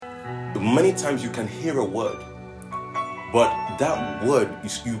many times you can hear a word, but that word,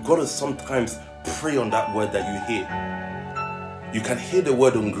 you've got to sometimes pray on that word that you hear. You can hear the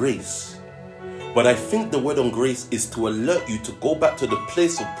word on grace, but I think the word on grace is to alert you to go back to the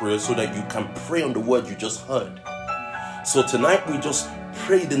place of prayer so that you can pray on the word you just heard. So tonight we just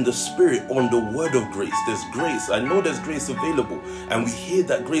prayed in the spirit on the word of grace. There's grace. I know there's grace available, and we hear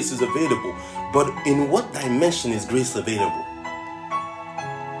that grace is available. But in what dimension is grace available?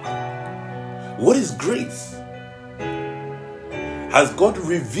 What is grace? Has God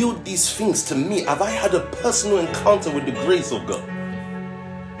revealed these things to me? Have I had a personal encounter with the grace of God?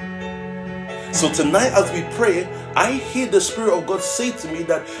 So tonight as we pray, I hear the Spirit of God say to me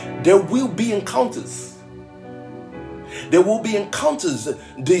that there will be encounters. There will be encounters.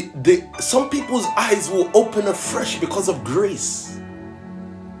 Some people's eyes will open afresh because of grace.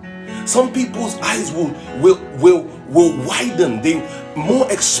 Some people's eyes will widen.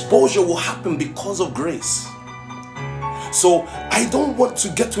 More exposure will happen because of grace. So I don't want to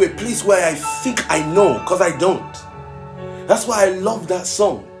get to a place where I think I know, because I don't. That's why I love that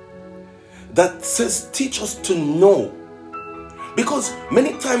song that says, teach us to know. Because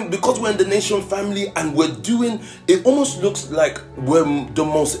many times, because we're in the nation family and we're doing, it almost looks like we're the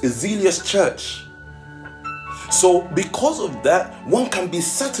most zealous church. So because of that, one can be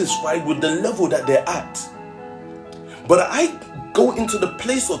satisfied with the level that they're at. But I go into the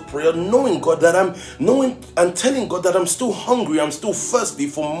place of prayer knowing God, that I'm knowing and telling God that I'm still hungry, I'm still thirsty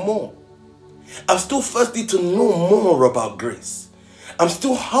for more. I'm still thirsty to know more about grace. I'm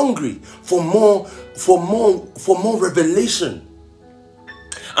still hungry for more revelation.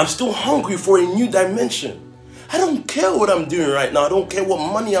 I'm still hungry for a new dimension. I don't care what I'm doing right now. I don't care what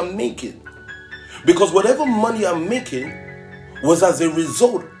money I'm making. Because whatever money I'm making was as a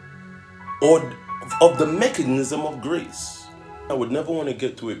result of the mechanism of grace. I would never want to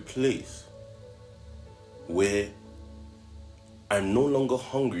get to a place where I'm no longer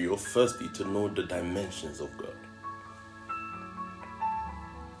hungry or thirsty to know the dimensions of God.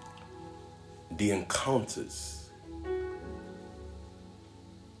 The encounters.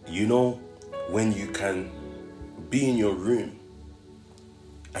 You know, when you can be in your room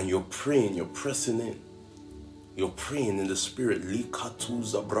and you're praying, you're pressing in, you're praying in the spirit.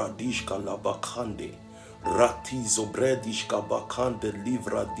 Likatuza bradishka labakande, ratizo bradishka bakande,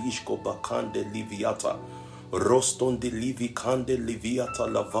 livradishko bakande liviata, rostonde livikande liviata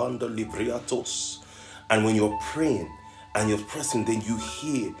lavanda livriatos. And when you're praying and you're pressing, then you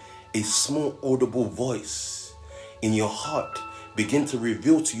hear a small audible voice in your heart begin to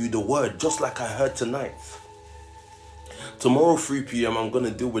reveal to you the word, just like I heard tonight. Tomorrow 3 p.m. I'm going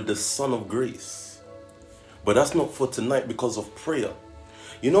to deal with the Son of Grace. But that's not for tonight because of prayer.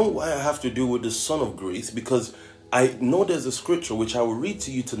 You know why I have to deal with the Son of Grace? Because I know there's a scripture which I will read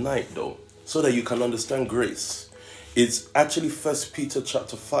to you tonight though, so that you can understand grace. It's actually 1 Peter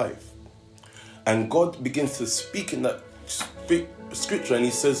chapter 5. And God begins to speak in that scripture and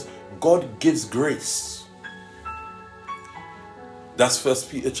he says, God gives grace. That's 1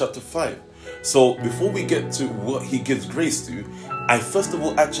 Peter chapter 5. So before we get to what he gives grace to, I first of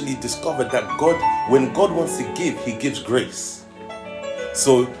all actually discovered that God, when God wants to give, he gives grace.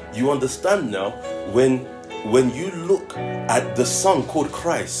 So you understand now, when you look at the Son called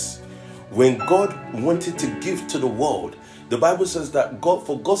Christ, when God wanted to give to the world, the Bible says that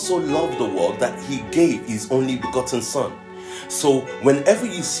for God so loved the world that he gave his only begotten Son. So whenever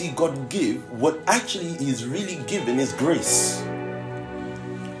you see God give, what actually he's really giving is grace.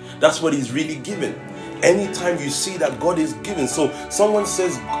 That's what he's really giving. Anytime you see that God is giving. So someone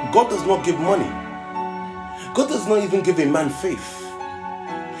says, God does not give money. God does not even give a man faith.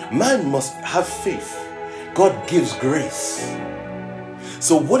 Man must have faith. God gives grace.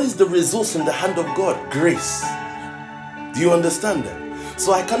 So what is the resource in the hand of God? Grace. Do you understand that?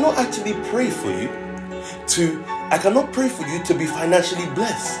 So I cannot actually pray for you to be financially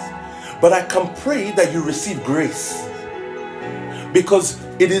blessed. But I can pray that you receive grace. Because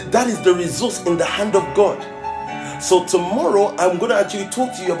that is the resource in the hand of God. So tomorrow I'm going to actually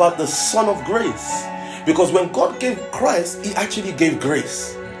talk to you about the Son of Grace. Because when God gave Christ, he actually gave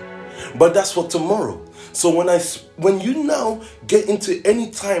grace. But that's for tomorrow. So when you now get into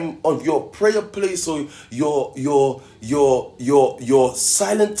any time of your prayer place or your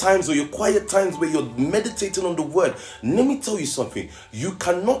silent times or your quiet times where you're meditating on the word, let me tell you something. You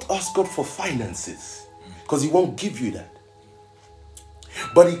cannot ask God for finances because he won't give you that.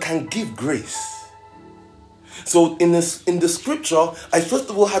 But he can give grace. So in the scripture, I first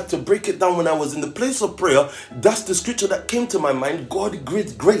of all had to break it down when I was in the place of prayer. That's the scripture that came to my mind. God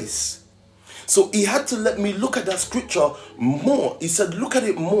gives grace. So he had to let me look at that scripture more. He said, look at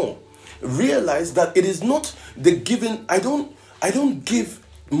it more. Realize that it is not the giving. I don't give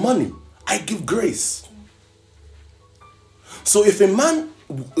money. I give grace. So if a man,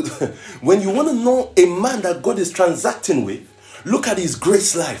 when you want to know a man that God is transacting with, look at his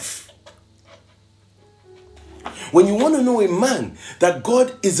grace life. When you want to know a man that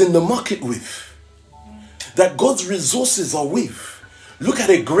God is in the market with, that God's resources are with, look at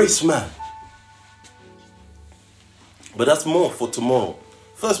a grace man. But that's more for tomorrow.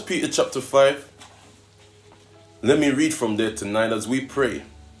 1 Peter chapter 5. Let me read from there tonight as we pray.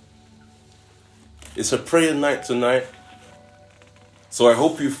 It's a prayer night tonight. So I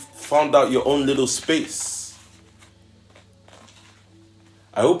hope you found out your own little space.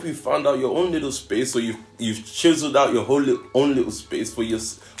 I hope you found out your own little space, or you've chiseled out your own little space for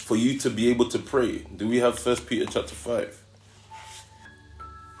you to be able to pray. Do we have 1 Peter chapter 5?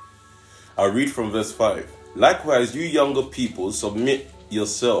 I'll read from verse 5. Likewise, you younger people, submit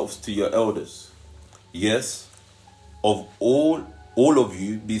yourselves to your elders. Yes, of all of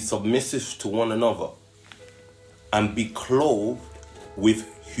you, be submissive to one another, and be clothed with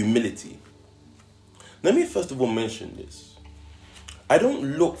humility. Let me first of all mention this. I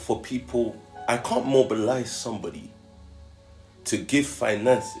don't look for people. I can't mobilize somebody to give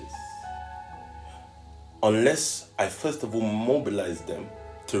finances unless I first of all mobilize them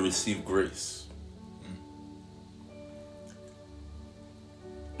to receive grace.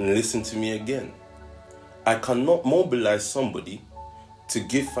 And listen to me again. I cannot mobilize somebody to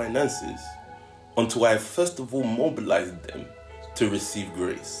give finances until I first of all mobilize them to receive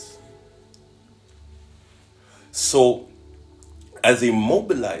grace. So, as a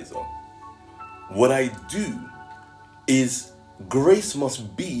mobilizer, what I do is grace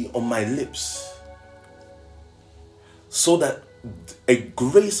must be on my lips, so that a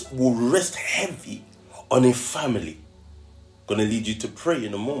grace will rest heavy on a family. I'm going to lead you to pray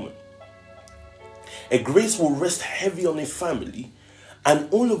in a moment. A grace will rest heavy on a family, and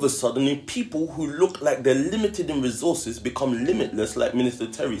all of a sudden, people who look like they're limited in resources become limitless, like Minister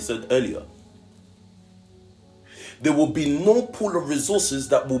Terry said earlier. There will be no pool of resources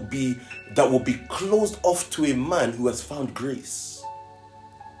that will be closed off to a man who has found grace.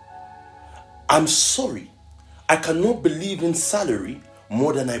 I'm sorry, I cannot believe in salary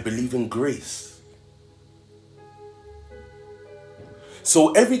more than I believe in grace.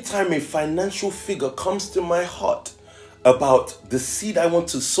 So every time a financial figure comes to my heart about the seed I want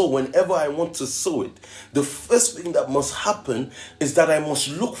to sow, whenever I want to sow it, the first thing that must happen is that I must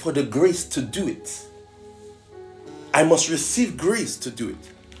look for the grace to do it. I must receive grace to do it.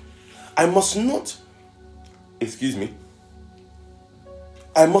 I must not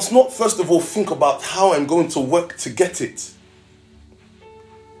first of all think about how I'm going to work to get it.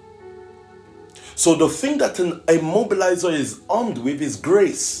 So the thing that a mobilizer is armed with is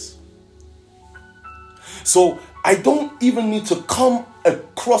grace. So I don't even need to come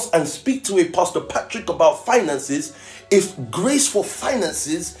across and speak to a Pastor Patrick about finances if grace for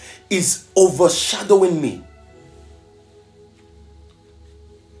finances is overshadowing me.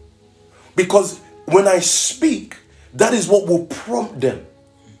 Because when I speak, that is what will prompt them.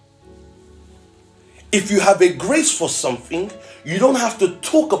 If you have a grace for something, you don't have to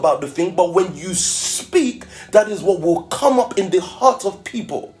talk about the thing, but when you speak, that is what will come up in the heart of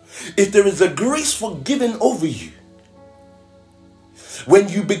people. If there is a grace for giving over you, when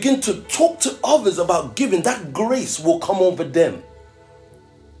you begin to talk to others about giving, that grace will come over them.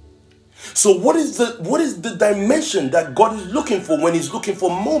 So what is the dimension that God is looking for when he's looking for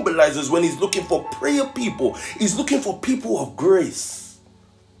mobilizers, when he's looking for prayer people? He's looking for people of grace.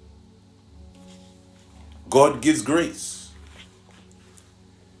 God gives grace.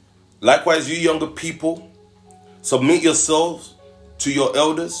 Likewise, you younger people, submit yourselves to your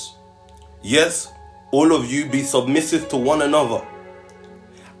elders. Yes, all of you be submissive to one another,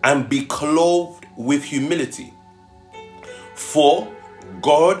 and be clothed with humility. For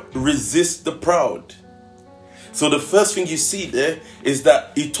God resists the proud. So the first thing you see there is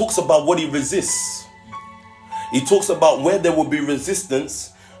that he talks about what he resists. He talks about where there will be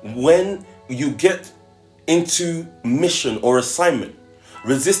resistance when you get into mission or assignment.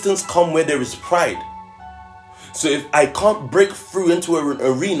 Resistance comes where there is pride. So if I can't break through into an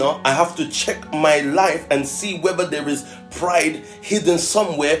arena, I have to check my life and see whether there is pride hidden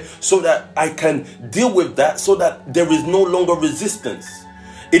somewhere, so that I can deal with that, so that there is no longer resistance.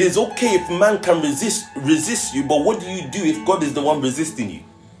 It is okay if man can resist you, but what do you do if God is the one resisting you?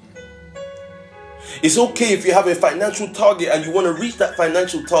 It's okay if you have a financial target and you want to reach that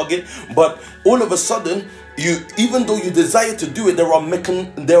financial target, but all of a sudden, even though you desire to do it, there are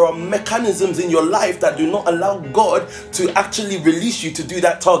mechanisms in your life that do not allow God to actually release you to do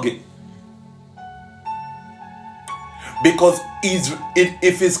that target. Because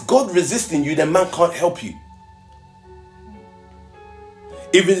if it's God resisting you, then man can't help you.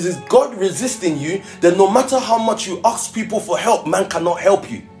 If it is God resisting you, then no matter how much you ask people for help, man cannot help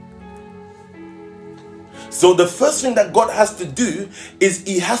you. So the first thing that God has to do is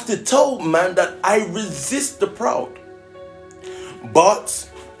he has to tell man that I resist the proud. But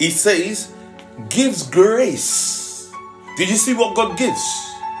he says, gives grace. Did you see what God gives?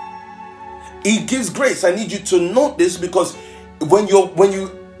 He gives grace. I need you to note this, because when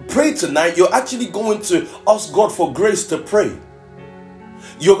you pray tonight, you're actually going to ask God for grace to pray.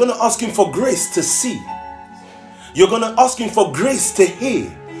 You're going to ask him for grace to see. You're going to ask him for grace to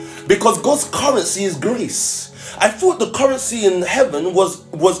hear. Because God's currency is grace. I thought the currency in heaven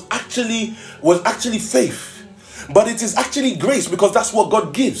was actually faith. But it is actually grace, because that's what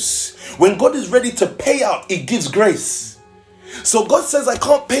God gives. When God is ready to pay out, he gives grace. So God says, I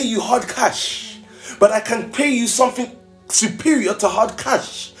can't pay you hard cash, but I can pay you something superior to hard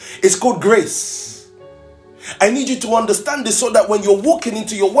cash. It's called grace. I need you to understand this, so that when you're walking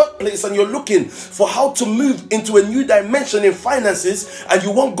into your workplace and you're looking for how to move into a new dimension in finances and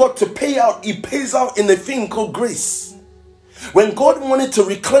you want God to pay out, he pays out in a thing called grace. When God wanted to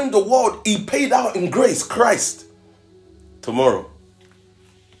reclaim the world, he paid out in grace, Christ. Tomorrow,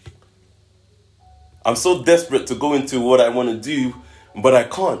 I'm so desperate to go into what I want to do, but I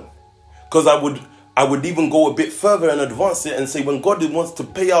can't. Because I would even go a bit further and advance it and say, when God wants to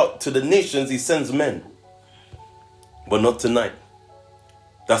pay out to the nations, he sends men. But not tonight.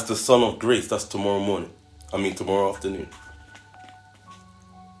 That's the Son of Grace. That's tomorrow afternoon.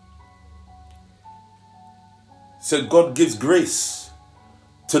 So God gives grace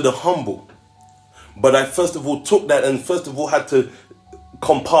to the humble. But I first of all took that and first of all had to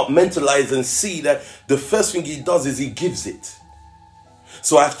compartmentalize and see that the first thing he does is he gives it.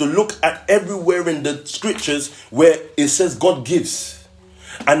 So I have to look at everywhere in the scriptures where it says God gives.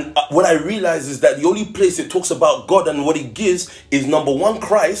 And what I realize is that the only place it talks about God and what he gives is number one,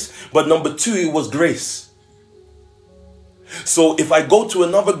 Christ, but number two, it was grace. So if I go to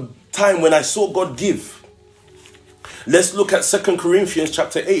another time when I saw God give, let's look at 2 Corinthians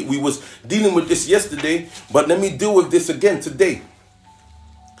chapter 8. We was dealing with this yesterday, but let me deal with this again today.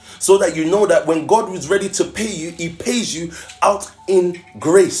 So that you know that when God is ready to pay you, he pays you out in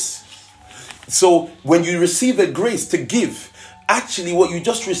grace. So when you receive a grace to give, actually what you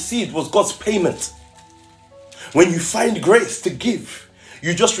just received was God's payment. When you find grace to give,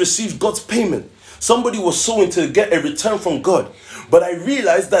 you just received God's payment. Somebody was sowing to get a return from God. But I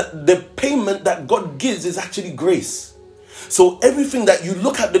realized that the payment that God gives is actually grace. So everything that you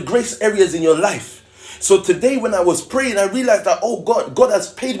look at the grace areas in your life. So today when I was praying, I realized that, oh God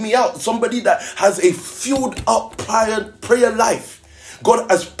has paid me out. Somebody that has a fueled up prayer life. God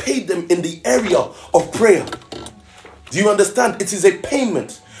has paid them in the area of prayer. Do you understand? It is a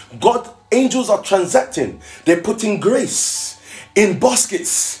payment. Angels are transacting. They're putting grace in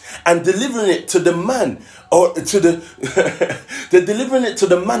baskets and delivering it to the man, or to the they're delivering it to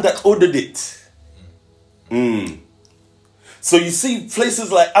the man that ordered it. So you see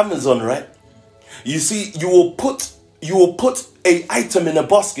places like Amazon, right? You see, you will put a item in a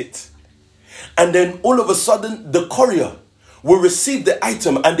basket, and then all of a sudden the courier will receive the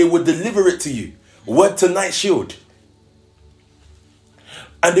item and they will deliver it to you. Word to Night Shield.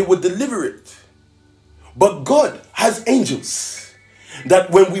 And they would deliver it. But God has angels that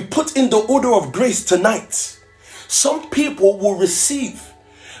when we put in the order of grace tonight, some people will receive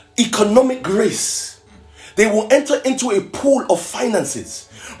economic grace. They will enter into a pool of finances,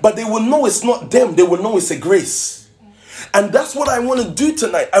 but they will know it's not them. They will know it's a grace. And that's what I want to do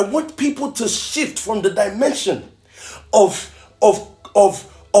tonight. I want people to shift from the dimension of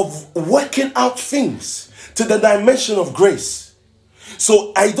working out things to the dimension of grace.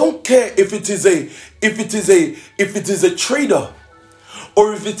 So I don't care if it is a trader,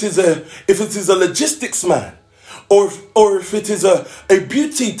 or if it is a logistics man, or if it is a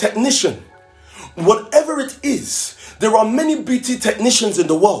beauty technician. Whatever it is, there are many beauty technicians in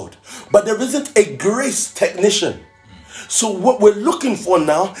the world, but there isn't a grace technician. So what we're looking for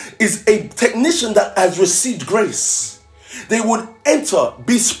now is a technician that has received grace. They would enter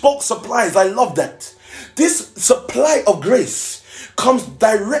bespoke supplies. I love that. This supply of grace comes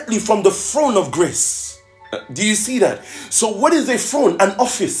directly from the throne of grace. Do you see that? So what is a throne? An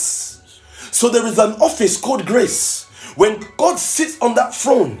office. So there is an office called grace, When God sits on that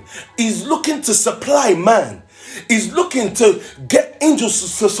throne, he's looking to supply man. He's looking to get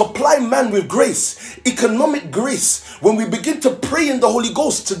angels to supply man with grace, economic grace. When we begin to pray in the Holy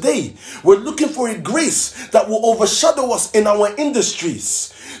Ghost today, we're looking for a grace that will overshadow us in our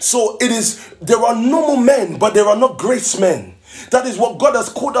industries. So there are normal men, but there are not grace men. That is what God has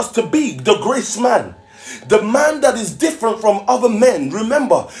called us to be, the grace man. The man that is different from other men.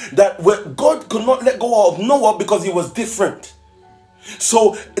 Remember that God could not let go of Noah because he was different.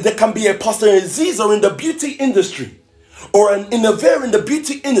 So there can be a Pastor Aziza in the beauty industry or an innovator in the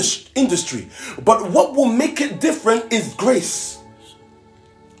beauty industry. But what will make it different is grace.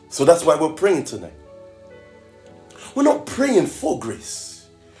 So that's why we're praying tonight. We're not praying for grace.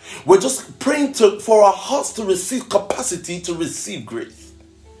 We're just praying for our hearts to receive capacity to receive grace.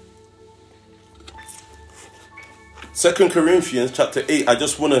 2 Corinthians chapter 8, I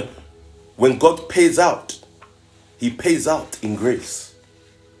just want to, when God pays out, he pays out in grace.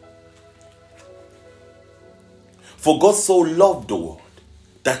 For God so loved the world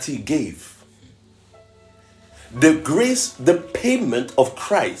that he gave. The grace, the payment of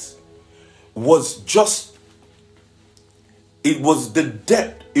Christ was just, it was the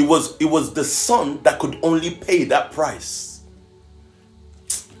debt. It was the Son that could only pay that price.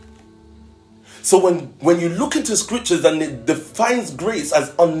 So when you look into scriptures and it defines grace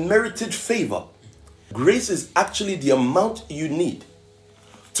as unmerited favor, grace is actually the amount you need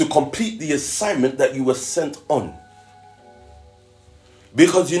to complete the assignment that you were sent on.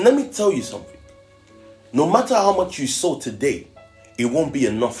 Because let me tell you something. No matter how much you sow today, it won't be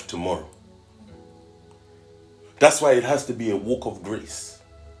enough tomorrow. That's why it has to be a walk of grace.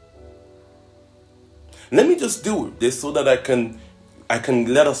 Let me just deal with this so that I can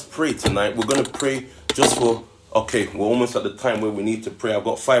let us pray tonight. We're going to pray just for, we're almost at the time where we need to pray. I've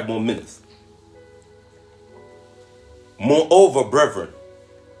got 5 more minutes. Moreover, brethren,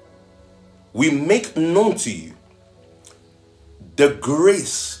 we make known to you the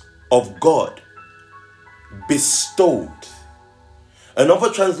grace of God bestowed.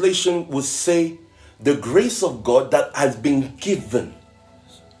 Another translation would say the grace of God that has been given.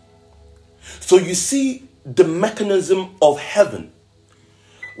 So you see the mechanism of heaven.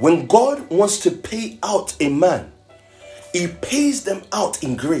 When God wants to pay out a man, he pays them out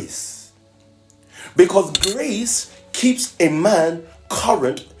in grace. Because grace keeps a man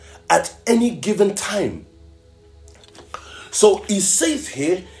current at any given time. So he says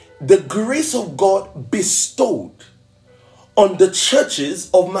here, the grace of God bestowed on the churches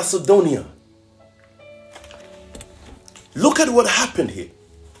of Macedonia. Look at what happened here.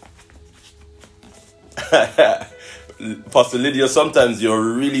 Pastor Lydia, sometimes you're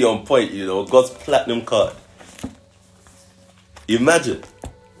really on point, God's platinum card. Imagine.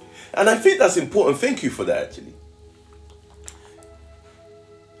 And I think that's important. Thank you for that, actually.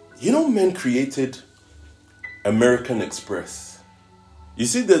 Men created American Express. You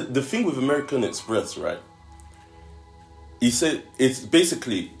see, the thing with American Express, right? He said it's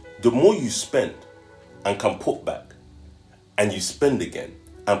basically the more you spend and can put back, and you spend again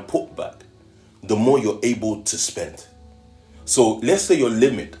and put back, the more you're able to spend. So let's say your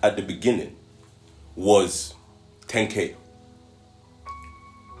limit at the beginning was 10K.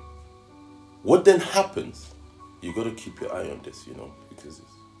 What then happens? You got to keep your eye on this, because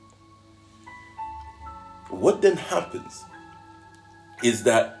what then happens is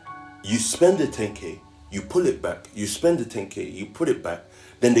that you spend the 10K, you pull it back, you spend the 10K, you put it back,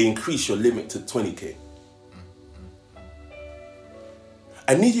 then they increase your limit to 20K.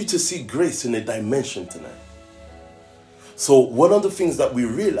 I need you to see grace in a dimension tonight. So one of the things that we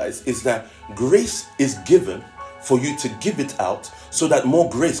realize is that grace is given for you to give it out so that more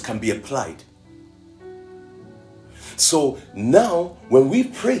grace can be applied. So now when we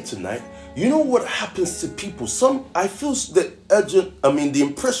pray tonight, you know what happens to people? I feel the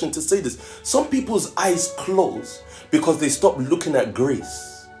impression to say this. Some people's eyes close because they stop looking at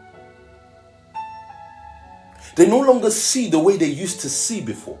grace. They no longer see the way they used to see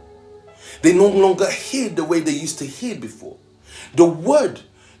before. They no longer hear the way they used to hear before. The word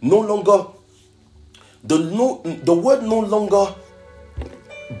no longer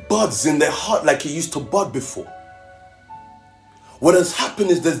buds in their heart like it used to bud before. What has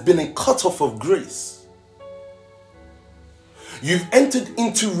happened is there's been a cutoff of grace. You've entered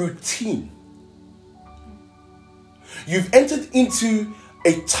into routine. You've entered into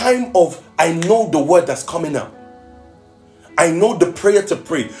a time of, I know the word that's coming out. I know the prayer to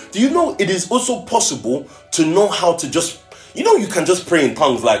pray. Do you know it is also possible to know how to just, you can just pray in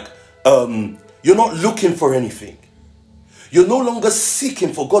tongues like, you're not looking for anything. You're no longer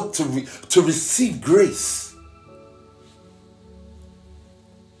seeking for God to receive grace.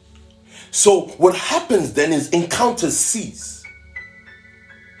 So what happens then is encounters cease.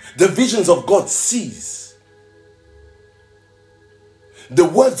 The visions of God cease. The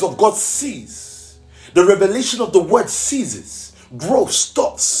words of God cease. The revelation of the word ceases. Growth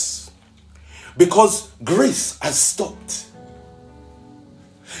stops. Because grace has stopped.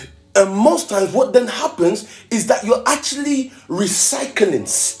 And most times what then happens is that you're actually recycling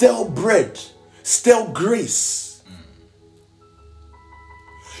stale bread, stale grace.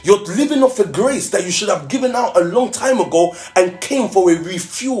 You're living off a grace that you should have given out a long time ago and came for a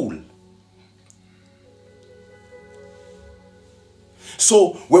refuel.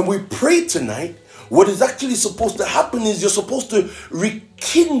 So when we pray tonight, what is actually supposed to happen is you're supposed to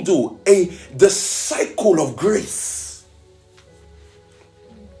rekindle the cycle of grace.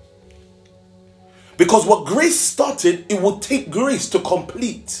 Because what grace started, it will take grace to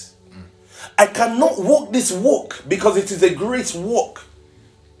complete. I cannot walk this walk because it is a grace walk.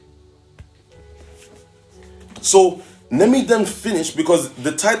 So let me then finish, because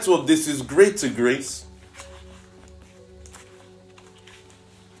the title of this is Greater Grace.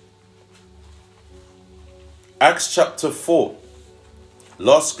 Acts chapter 4.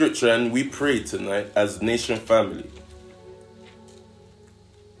 Last scripture, and we pray tonight as nation family.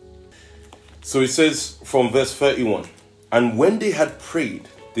 So it says from verse 31, and when they had prayed,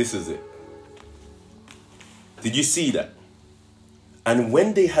 this is it. Did you see that? And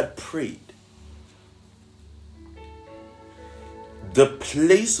when they had prayed, the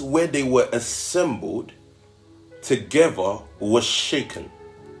place where they were assembled together was shaken.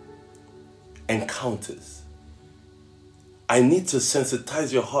 Encounters. I need to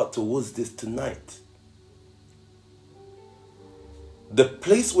sensitize your heart towards this tonight. The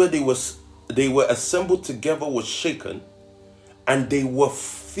place where they were assembled together was shaken, and they were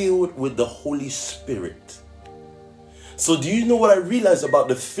filled with the Holy Spirit. So do you know what I realized about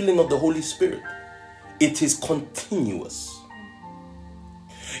the filling of the Holy Spirit? It is continuous.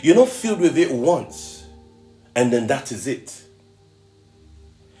 You're not filled with it once, and then that is it.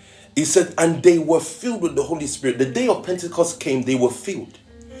 He said, and they were filled with the Holy Spirit. The day of Pentecost came, they were filled.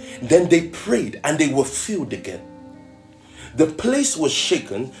 Then they prayed, and they were filled again. The place was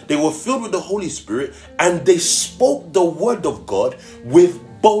shaken, they were filled with the Holy Spirit, and they spoke the word of God with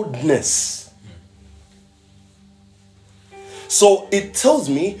boldness. So it tells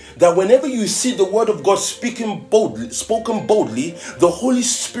me that whenever you see the word of God spoken boldly, the Holy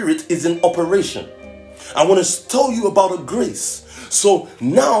Spirit is in operation. I want to tell you about a grace. So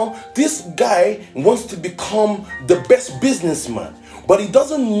now this guy wants to become the best businessman, but he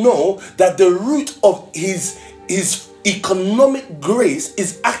doesn't know that the root of his economic grace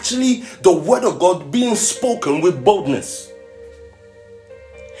is actually the word of God being spoken with boldness.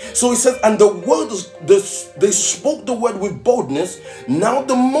 So he says, and they spoke the word with boldness. Now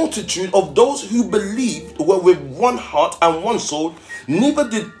the multitude of those who believed were with one heart and one soul. Neither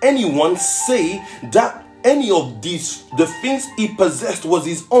did anyone say that any of the things he possessed was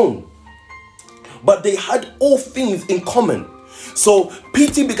his own, but they had all things in common. So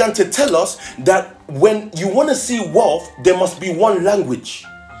PT began to tell us that when you want to see wealth, there must be one language.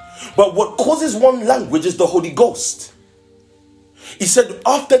 But what causes one language is the Holy Ghost. He said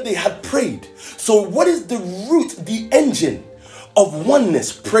after they had prayed. So what is the root, the engine of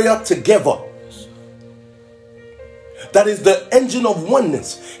oneness? Prayer together. That is the engine of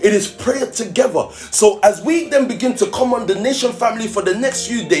oneness. It is prayer together. So as we then begin to come on the nation family for the next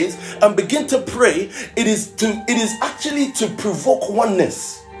few days and begin to pray, it is actually to provoke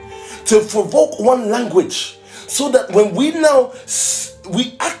oneness, to provoke one language, so that when we now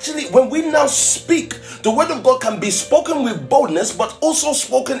speak, the word of God can be spoken with boldness, but also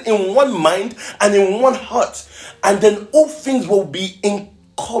spoken in one mind and in one heart, and then all things will be in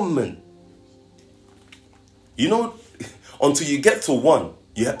common. You know, until you get to one,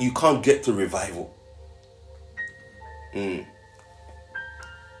 you can't get to revival. It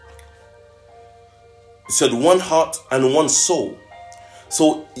said one heart and one soul.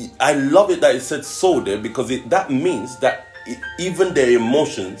 So I love it that it said soul there, because that means that even their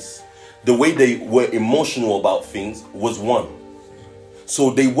emotions, the way they were emotional about things, was one. So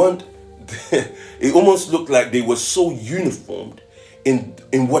they weren't, it almost looked like they were so uniformed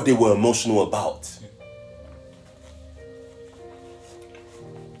in what they were emotional about.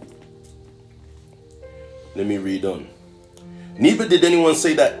 Let me read on. Neither did anyone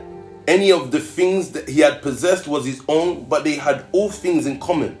say that any of the things that he had possessed was his own, but they had all things in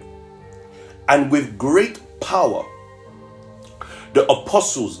common. And with great power, the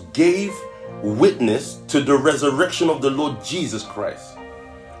apostles gave witness to the resurrection of the Lord Jesus Christ.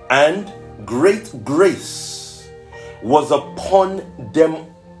 And great grace was upon them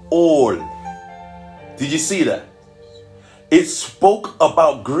all. Did you see that? It spoke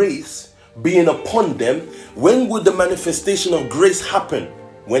about grace being upon them. When would the manifestation of grace happen?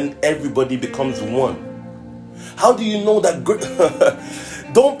 When everybody becomes one. How do you know that?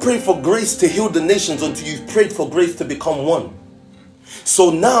 Don't pray for grace to heal the nations until you've prayed for grace to become one. So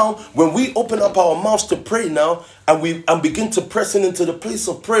now, when we open up our mouths to pray now, and begin to press into the place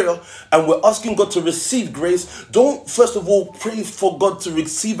of prayer, and we're asking God to receive grace, don't first of all pray for God to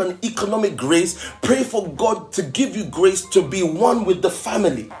receive an economic grace. Pray for God to give you grace to be one with the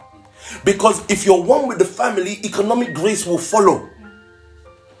family. Because if you're one with the family, economic grace will follow.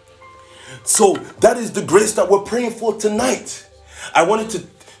 So that is the grace that we're praying for tonight.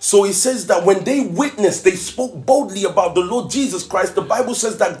 So it says that when they witnessed, they spoke boldly about the Lord Jesus Christ. The Bible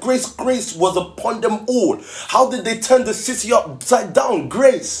says that grace was upon them all. How did they turn the city upside down?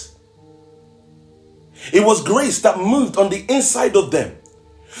 Grace. It was grace that moved on the inside of them.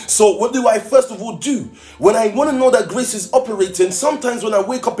 So what do I first of all do? When I want to know that grace is operating, sometimes when I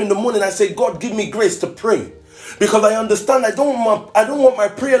wake up in the morning, I say, God, give me grace to pray. Because I understand I don't want my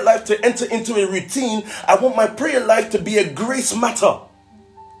prayer life to enter into a routine. I want my prayer life to be a grace matter.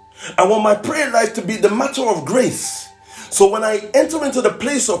 I want my prayer life to be the matter of grace. So when I enter into the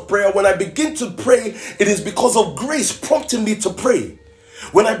place of prayer, when I begin to pray, it is because of grace prompting me to pray.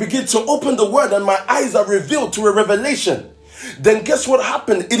 When I begin to open the word and my eyes are revealed to a revelation, then guess what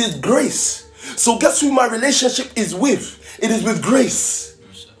happened? It is grace. So guess who my relationship is with? It is with grace.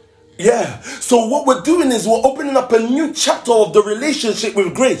 Yeah. So what we're doing is we're opening up a new chapter of the relationship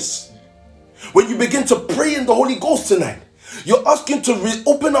with grace. When you begin to pray in the Holy Ghost tonight, you're asking to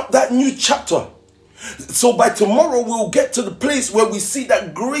open up that new chapter. So by tomorrow, we'll get to the place where we see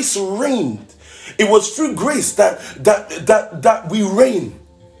that grace reigned. It was through grace that we reign.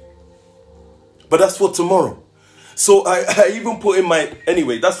 But that's for tomorrow. So I even put in my...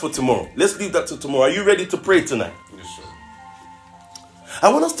 Anyway, that's for tomorrow. Let's leave that to tomorrow. Are you ready to pray tonight? Yes, sir.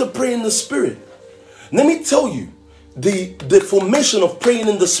 I want us to pray in the Spirit. Let me tell you, the formation of praying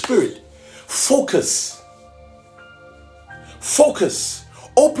in the Spirit. Focus.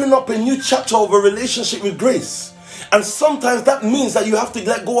 Open up a new chapter of a relationship with grace. And sometimes that means that you have to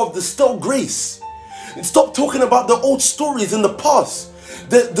let go of the stale grace. Stop talking about the old stories in the past.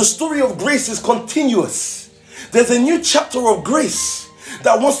 The story of grace is continuous. There's a new chapter of grace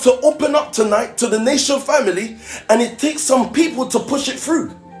that wants to open up tonight to the nation family, and it takes some people to push it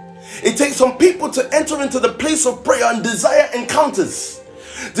through. It takes some people to enter into the place of prayer and desire encounters.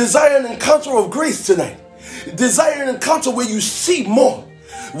 Desire an encounter of grace tonight. Desire an encounter where you see more,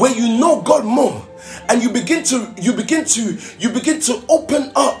 where you know God more, and you begin to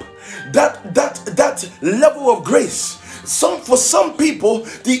open up that level of grace. For some people,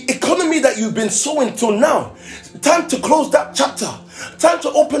 the economy that you've been sowing till now, time to close that chapter. Time to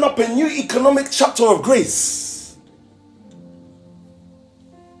open up a new economic chapter of grace.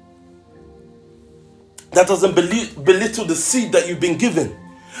 That doesn't belittle the seed that you've been given,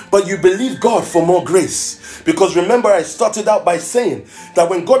 but you believe God for more grace. Because remember, I started out by saying that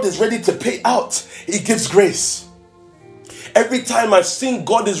when God is ready to pay out, He gives grace. Every time I've seen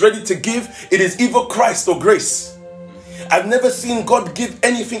God is ready to give, it is either Christ or grace. I've never seen God give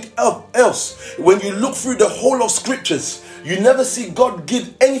anything else. When you look through the whole of scriptures, you never see God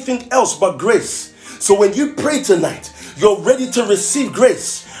give anything else but grace. So when you pray tonight, you're ready to receive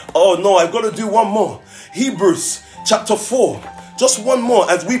grace. Oh no, I've got to do one more. Hebrews chapter 4. Just one more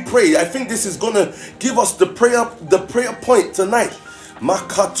as we pray. I think this is going to give us the prayer point tonight.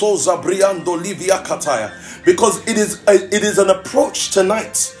 Because it is an approach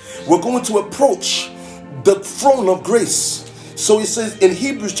tonight. We're going to approach the throne of grace. So it says in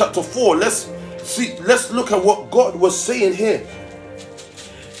Hebrews chapter 4, let's look at what God was saying here.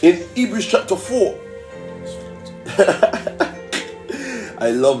 In Hebrews chapter 4.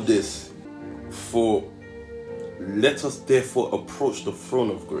 I love this. For let us therefore approach the throne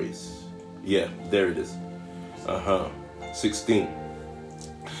of grace. Yeah, there it is. 16.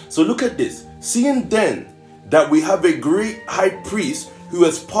 So look at this. Seeing then that we have a great high priest who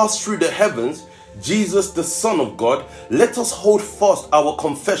has passed through the heavens, Jesus the Son of God, let us hold fast our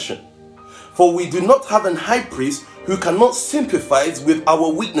confession. For we do not have an high priest who cannot sympathize with our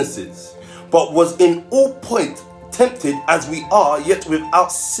weaknesses, but was in all points tempted as we are, yet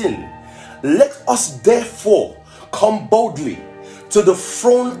without sin. Let us therefore come boldly to the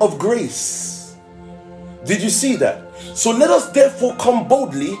throne of grace. Did you see that? So let us therefore come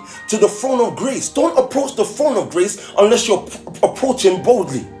boldly to the throne of grace. Don't approach the throne of grace unless you're approaching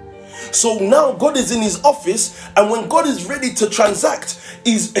boldly. So now God is in His office, and when God is ready to transact,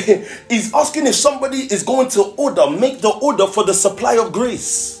 He's asking if somebody is going to make the order for the supply of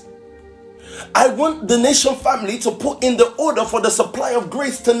grace. I want the nation family to put in the order for the supply of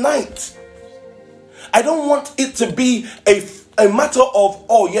grace tonight. I don't want it to be a matter of,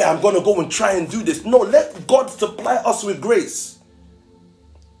 oh yeah, I'm going to go and try and do this. No, let God supply us with grace.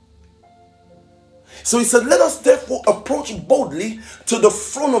 So he said, let us therefore approach boldly to the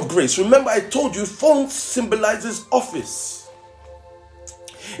throne of grace. Remember, I told you, throne symbolizes office.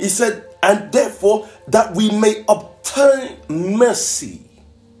 He said, and therefore that we may obtain mercy.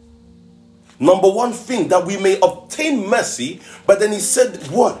 Number one thing, that we may obtain mercy. But then he said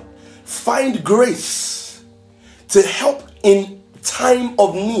what? Find grace to help in time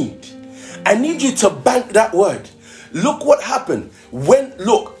of need. I need you to bank that word. Look what happened.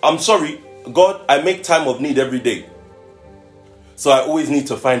 I'm sorry, God, I make time of need every day. So I always need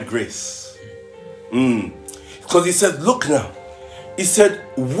to find grace. Because he said, look now. He said,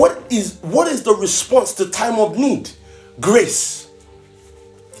 what is the response to time of need? Grace.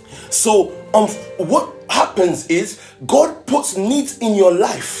 So what happens is God puts needs in your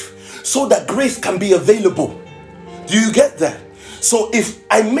life so that grace can be available. Do you get that? So if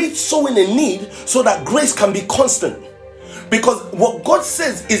I made sowing a need so that grace can be constant. Because what God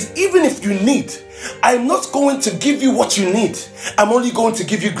says is, even if you need, I'm not going to give you what you need. I'm only going to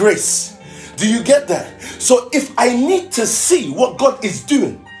give you grace. Do you get that? So if I need to see what God is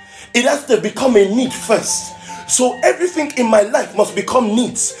doing, it has to become a need first. So everything in my life must become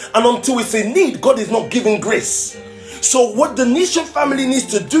needs. And until it's a need, God is not giving grace. So what the nation family needs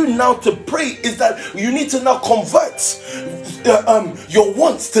to do now to pray is that you need to now convert your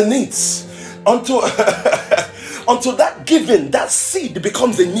wants to needs. Until that giving, that seed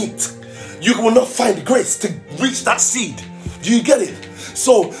becomes a need, you will not find grace to reach that seed. Do you get it?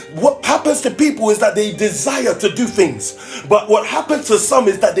 So what happens to people is that they desire to do things, but what happens to some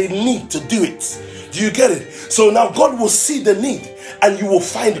is that they need to do it. Do you get it? So now God will see the need and you will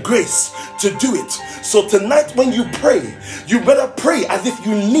find grace to do it. So tonight when you pray, you better pray as if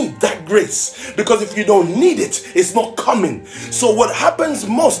you need that grace, because if you don't need it, it's not coming. So what happens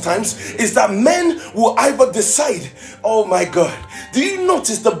most times is that men will either decide, oh my God, do you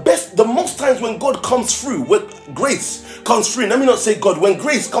notice the most times when God comes through, when grace comes through, let me not say God, when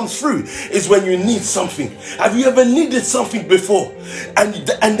grace comes through is when you need something. Have you ever needed something before? And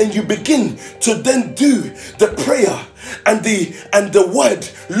then you begin to then do the prayer and the word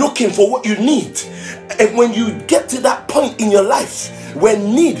looking for what you need. And when you get to that point in your life where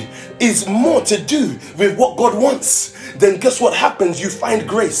need is more to do with what God wants, then guess what happens? You find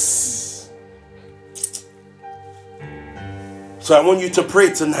grace. So I want you to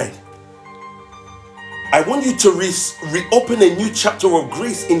pray tonight. I want you to reopen a new chapter of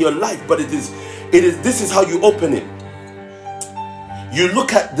grace in your life, but this is how you open it. You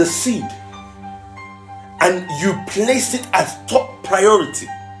look at the seed and you place it as top priority,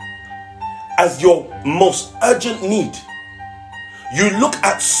 as your most urgent need. You look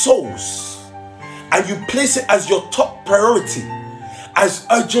at souls and you place it as your top priority, as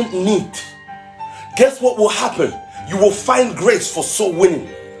urgent need. Guess what will happen? You will find grace for soul winning.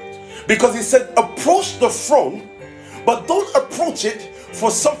 Because he said, approach the throne, but don't approach it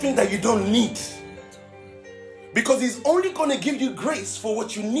for something that you don't need. Because he's only going to give you grace for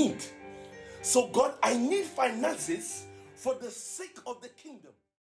what you need. So God, I need finances for the sake of the kingdom.